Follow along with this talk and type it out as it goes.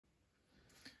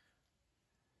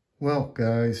Well,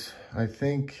 guys, I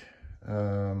think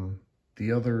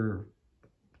the other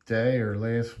day or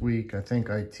last week, I think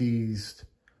I teased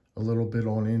a little bit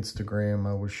on Instagram.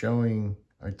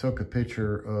 I took a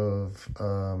picture of,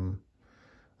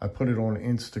 I put it on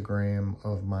Instagram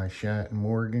of my Shanton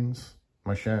Morgan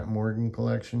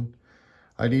collection.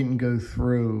 I didn't go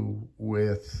through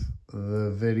with the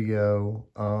video.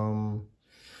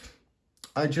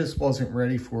 I just wasn't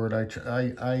ready for it. I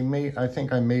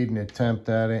think I made an attempt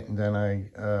at it, and then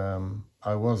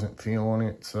I wasn't feeling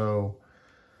it, so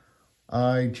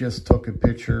I just took a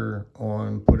picture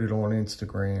put it on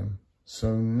Instagram.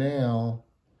 So now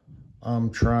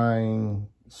I'm trying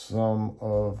some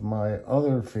of my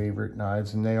other favorite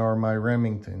knives, and they are my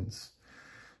Remingtons.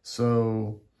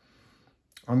 So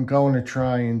I'm going to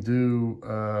try and do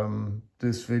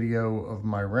this video of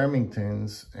my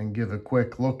Remingtons and give a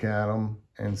quick look at them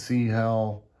and see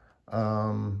how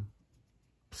I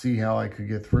could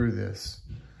get through this.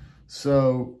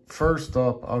 So first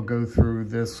up, I'll go through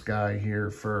this guy here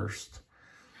first.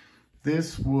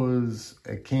 This was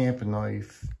a camp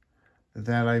knife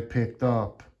that I picked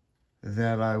up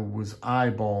that I was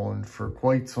eyeballing for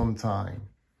quite some time.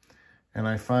 And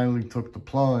I finally took the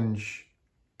plunge,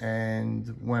 and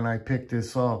when I picked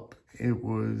this up, it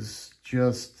was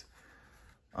just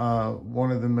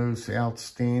one of the most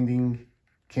outstanding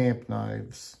camp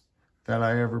knives that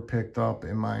I ever picked up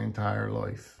in my entire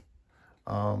life.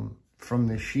 From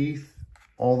the sheath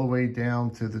all the way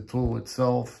down to the tool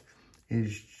itself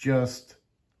is just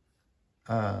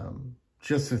a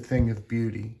thing of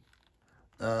beauty.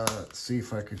 Let's see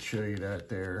if I could show you that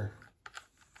there.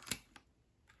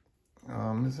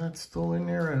 Is that still in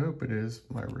there? I hope it is.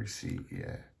 My receipt,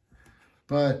 yeah.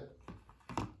 But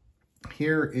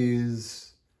here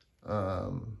is,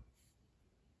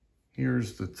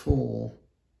 here's the tool.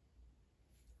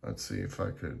 Let's see if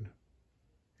I could.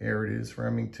 There it is,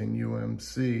 Remington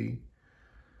UMC.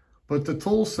 But the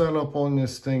tool setup on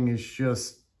this thing is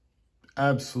just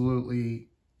absolutely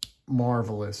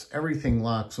marvelous. Everything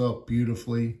locks up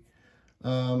beautifully.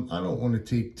 I don't want to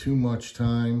take too much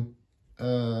time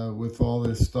with all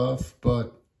this stuff,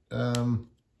 but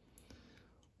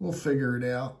we'll figure it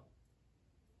out.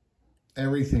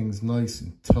 Everything's nice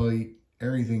and tight.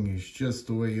 Everything is just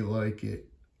the way you like it.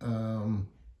 I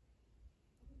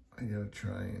gotta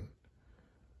try and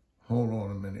hold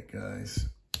on a minute, guys.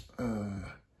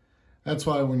 That's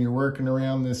why when you're working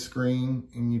around this screen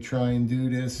and you try and do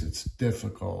this, it's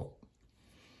difficult.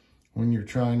 When you're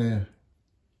trying to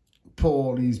pull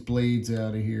all these blades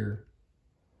out of here.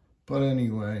 But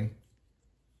anyway,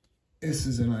 this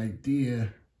is an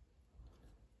idea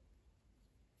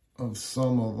of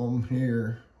some of them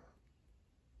here.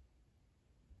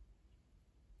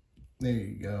 There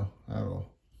you go.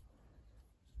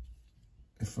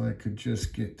 If I could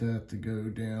just get that to go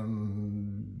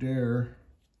down there.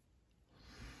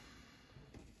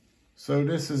 So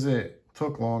this is it.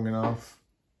 Took long enough.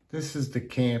 This is the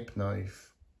camp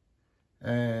knife.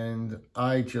 And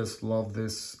I just love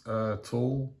this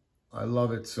tool. I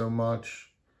love it so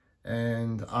much.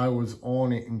 And I was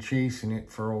on it and chasing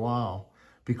it for a while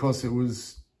because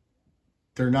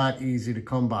they're not easy to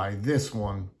come by. This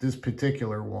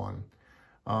particular one.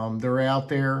 They're out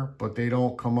there, but they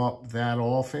don't come up that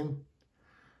often.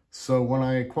 So when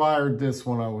I acquired this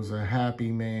one, I was a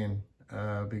happy man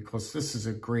because this is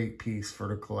a great piece for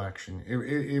the collection.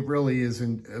 It really is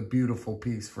a beautiful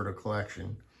piece for the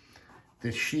collection.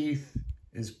 The sheath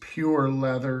is pure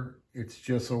leather. It's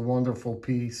just a wonderful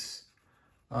piece.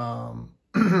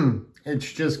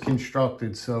 It's just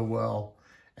constructed so well.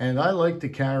 And I like to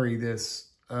carry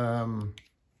this. And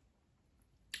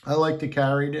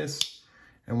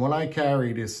when I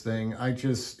carry this thing,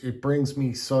 it brings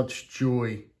me such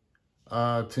joy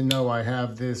to know I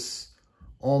have this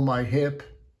on my hip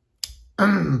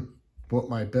with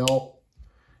my belt.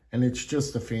 And it's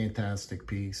just a fantastic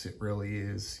piece. It really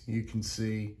is. You can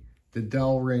see the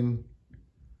Delrin.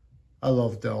 I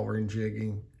love Delrin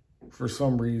jigging. For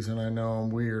some reason, I know I'm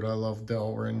weird. I love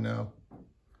Delrin now.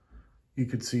 You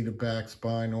could see the back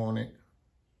spine on it.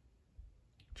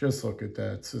 Just look at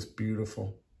that. It's just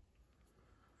beautiful.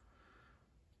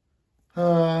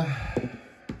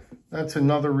 That's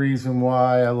another reason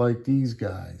why I like these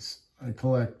guys. I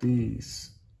collect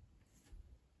these.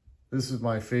 This is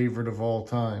my favorite of all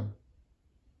time.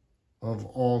 This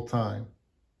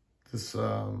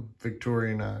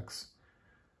Victorinox.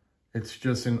 It's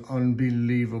just an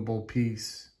unbelievable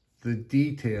piece. The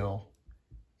detail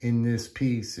in this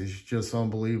piece is just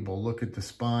unbelievable. Look at the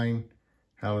spine,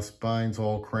 how the spine's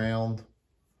all crowned.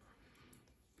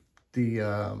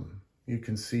 You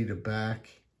can see the back.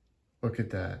 Look at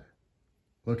that.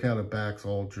 Look how the back's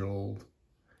all jeweled.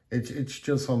 It's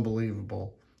just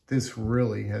unbelievable. This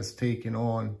really has taken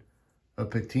on a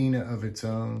patina of its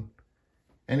own.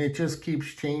 And it just keeps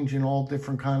changing all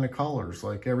different kind of colors.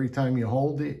 Like every time you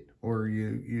hold it or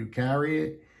you carry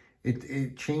it,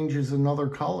 it changes another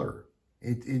color.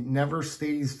 It never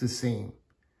stays the same.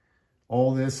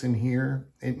 All this in here,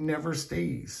 it never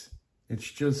stays.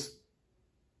 It's just,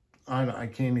 I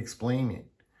can't explain it.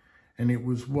 And it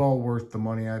was well worth the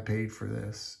money I paid for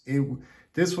this.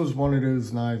 This was one of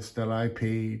those knives that I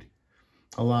paid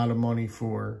a lot of money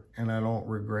for, and I don't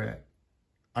regret.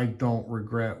 I don't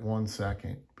regret 1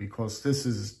 second, because this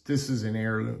is an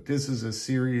heirloom. This is a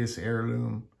serious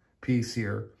heirloom piece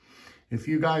here. If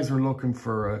you guys are looking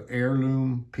for an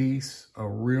heirloom piece, a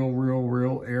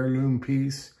real heirloom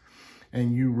piece,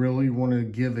 and you really want to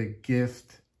give a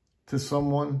gift to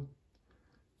someone,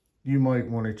 you might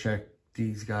want to check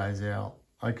these guys out.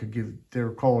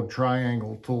 They're called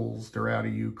Triangle Tools. They're out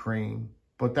of Ukraine,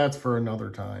 but that's for another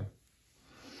time.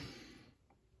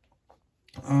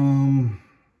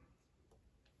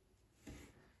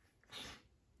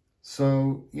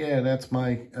 So yeah, that's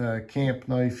my camp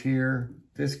knife here.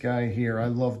 This guy here, I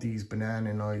love these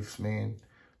banana knives, man.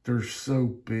 They're so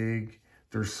big.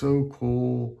 They're so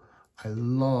cool. I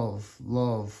love,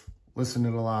 listen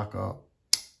to the lockup.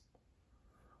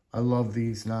 I love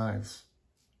these knives.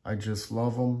 I just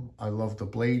love them. I love the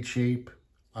blade shape.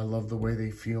 I love the way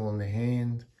they feel in the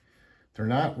hand. They're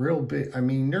not real big. I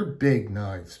mean, they're big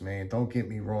knives, man. Don't get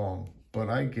me wrong. But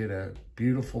I get a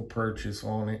beautiful purchase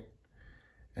on it.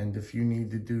 And if you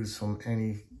need to do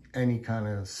any kind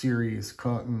of serious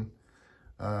cutting,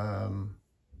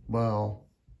 well,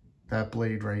 that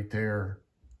blade right there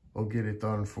will get it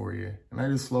done for you. And I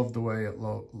just love the way it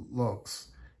looks.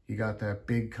 You got that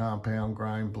big compound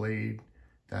grind blade,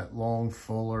 that long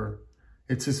fuller.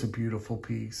 It's just a beautiful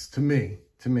piece to me,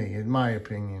 in my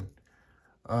opinion.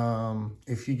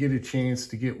 If you get a chance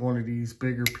to get one of these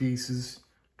bigger pieces,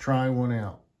 try one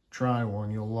out. Try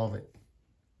one, you'll love it.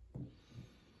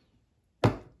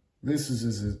 This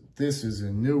is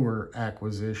a newer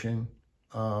acquisition.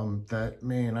 That,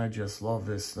 man, I just love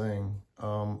this thing.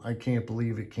 I can't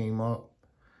believe it came up.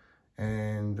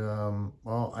 And,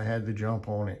 well, I had to jump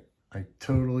on it. I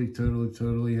totally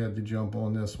had to jump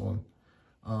on this one.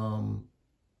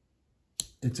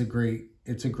 It's a great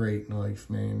knife,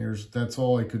 man. That's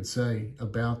all I could say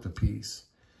about the piece.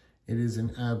 It is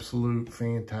an absolute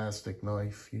fantastic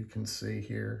knife. You can see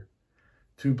here.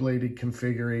 2-bladed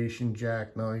configuration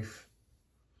jackknife.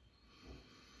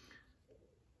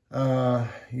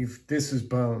 This is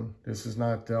bone. This is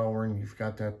not Delrin. You've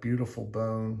got that beautiful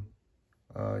bone.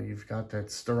 You've got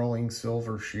that sterling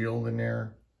silver shield in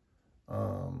there.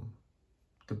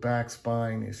 The back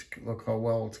spine is, look how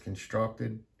well it's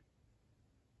constructed.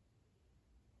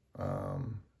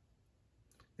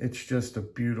 It's just a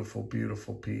beautiful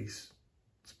piece.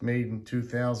 It's made in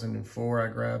 2004. I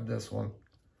grabbed this one.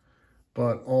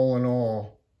 But all in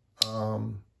all,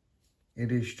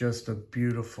 it is just a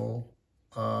beautiful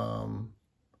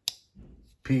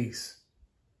piece.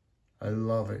 I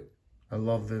love it. I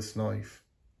love this knife.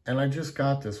 And I just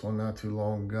got this one not too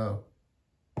long ago.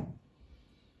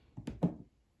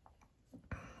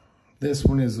 This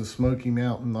one is a Smoky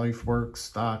Mountain Knife Works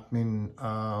Stockman.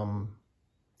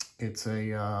 It's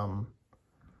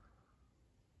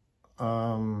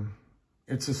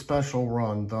a special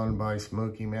run done by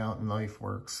Smoky Mountain Knife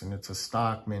Works, and it's a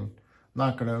Stockman. I'm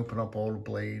not going to open up all the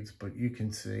blades, but you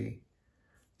can see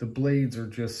the blades are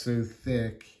just so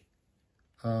thick.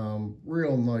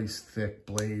 Real nice thick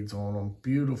blades on them.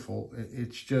 Beautiful.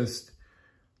 It's just,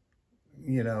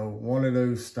 you know, one of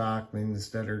those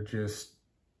Stockmans that are just,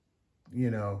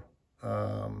 you know,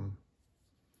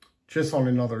 just on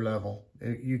another level.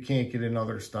 You can't get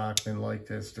another Stockman like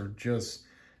this. They're just,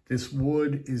 this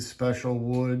wood is special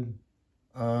wood.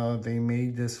 They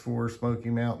made this for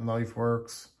Smoky Mountain Knife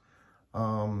Works.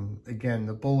 Again,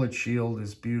 the bullet shield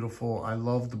is beautiful. I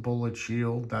love the bullet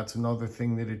shield. That's another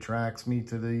thing that attracts me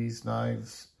to these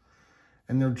knives.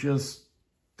 And they're just,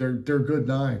 they're good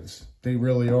knives. They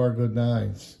really are good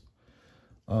knives.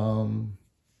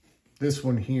 This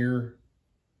one here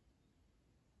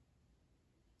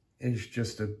is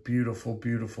just a beautiful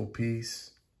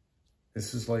piece.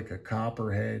 This is like a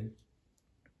copperhead.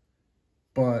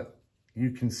 But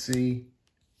you can see,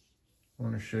 I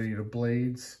want to show you the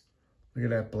blades. Look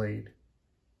at that blade.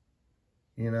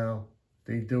 You know,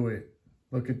 they do it.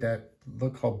 Look at that.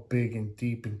 Look how big and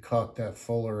deep and cut that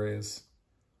fuller is.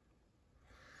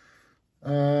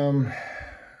 I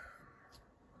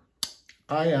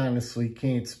honestly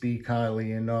can't speak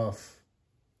highly enough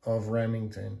of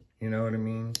Remington. You know what I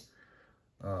mean?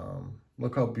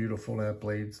 Look how beautiful that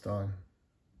blade's done.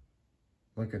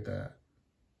 Look at that.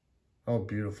 How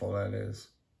beautiful that is.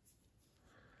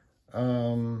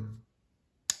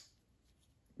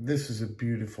 This is a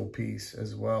beautiful piece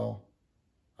as well.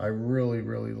 I really,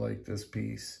 really like this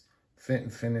piece. Fit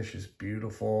and finish is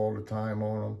beautiful all the time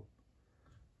on them.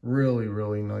 Really,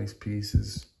 really nice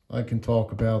pieces. I can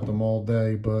talk about them all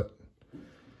day, but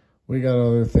we got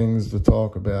other things to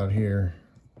talk about here.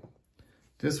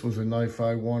 This was a knife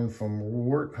I won from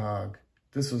Warthog.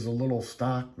 This is a little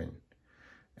Stockman.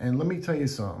 And let me tell you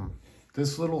something.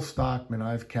 This little Stockman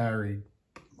I've carried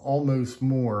almost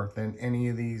more than any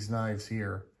of these knives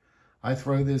here. I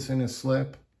throw this in a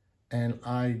slip and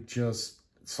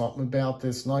something about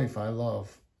this knife I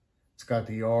love. It's got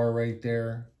the R right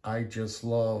there. I just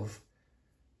love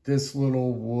this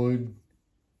little wood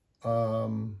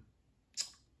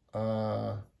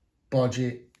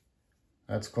budget.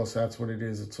 That's because that's what it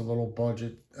is. It's a little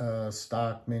budget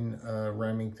Stockman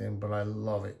Remington, but I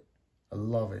love it. I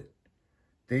love it.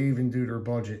 They even do their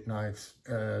budget knives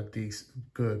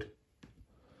good.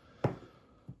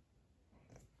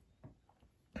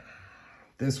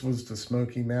 This was the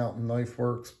Smoky Mountain Knife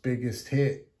Works biggest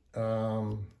hit.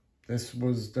 This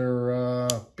was their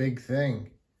big thing.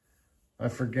 I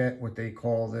forget what they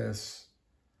call this.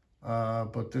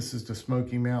 But this is the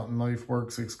Smoky Mountain Knife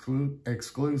Works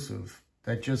exclusive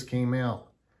that just came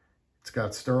out. It's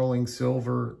got sterling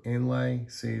silver inlay.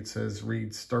 See, it says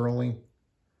read sterling.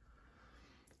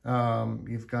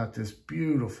 You've got this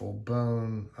beautiful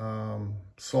bone,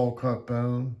 saw cut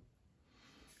bone.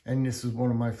 And this is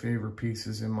one of my favorite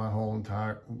pieces in my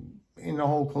in the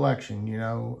whole collection, you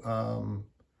know.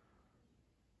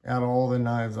 Out of all the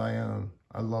knives I own,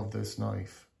 I love this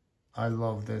knife. I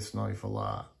love this knife a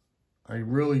lot. I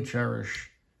really cherish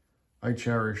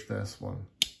this one.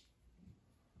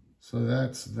 So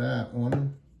that's that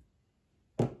one.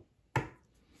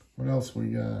 What else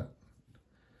we got?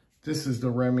 This is the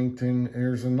Remington.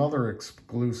 Here's another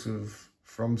exclusive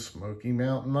from Smoky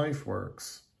Mountain Knife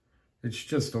Works. It's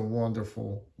just a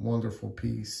wonderful, wonderful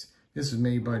piece. This is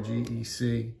made by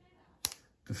GEC.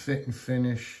 The fit and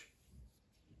finish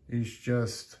is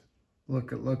just,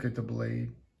 look at the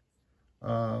blade.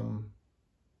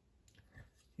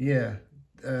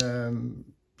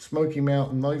 Smoky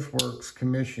Mountain Knife Works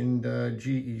commissioned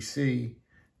GEC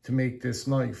to make this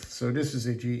knife. So this is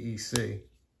a GEC.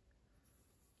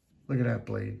 Look at that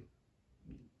blade.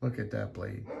 Look at that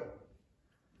blade.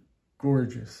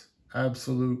 Gorgeous.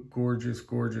 Absolute gorgeous,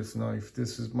 gorgeous knife.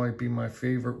 This might be my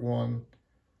favorite one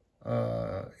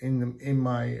in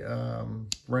my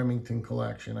Remington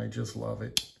collection. I just love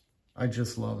it. I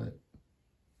just love it.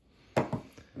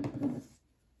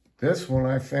 This one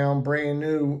I found brand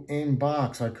new in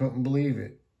box. I couldn't believe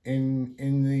it. In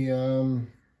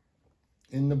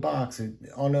the box, it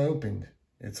unopened.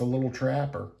 It's a little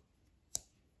trapper.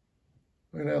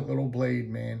 Look at that little blade,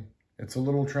 man. It's a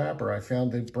little trapper. I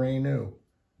found it brand new.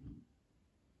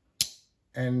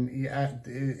 And yeah,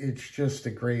 it's just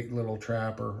a great little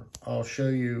trapper. I'll show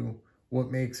you what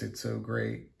makes it so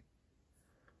great.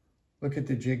 Look at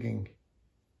the jigging.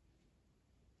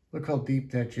 Look how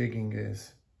deep that jigging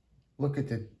is. Look at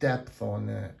the depth on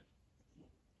that.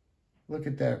 Look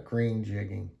at that grain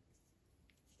jigging.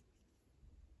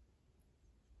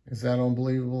 Is that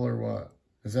unbelievable or what?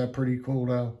 Is that pretty cool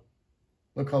though?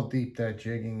 Look how deep that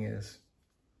jigging is.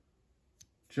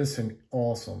 Just an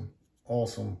awesome,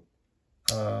 awesome.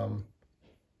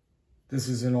 This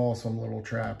is an awesome little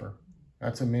trapper.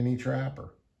 That's a mini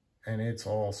trapper, and it's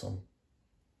awesome.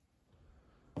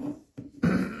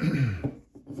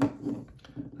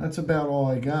 That's about all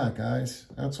I got, guys.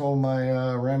 That's all my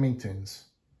Remingtons.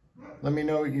 Let me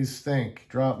know what you think.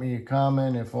 Drop me a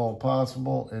comment if all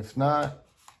possible. If not,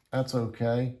 that's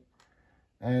okay.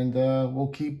 And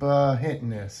we'll keep hitting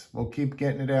this. We'll keep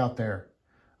getting it out there.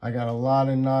 I got a lot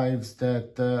of knives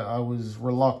that I was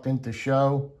reluctant to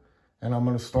show, and I'm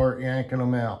going to start yanking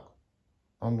them out.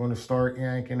 I'm going to start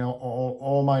yanking out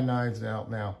all my knives out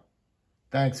now.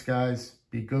 Thanks, guys.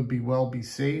 Be good, be well, be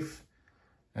safe,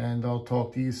 and I'll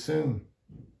talk to you soon.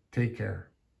 Take care.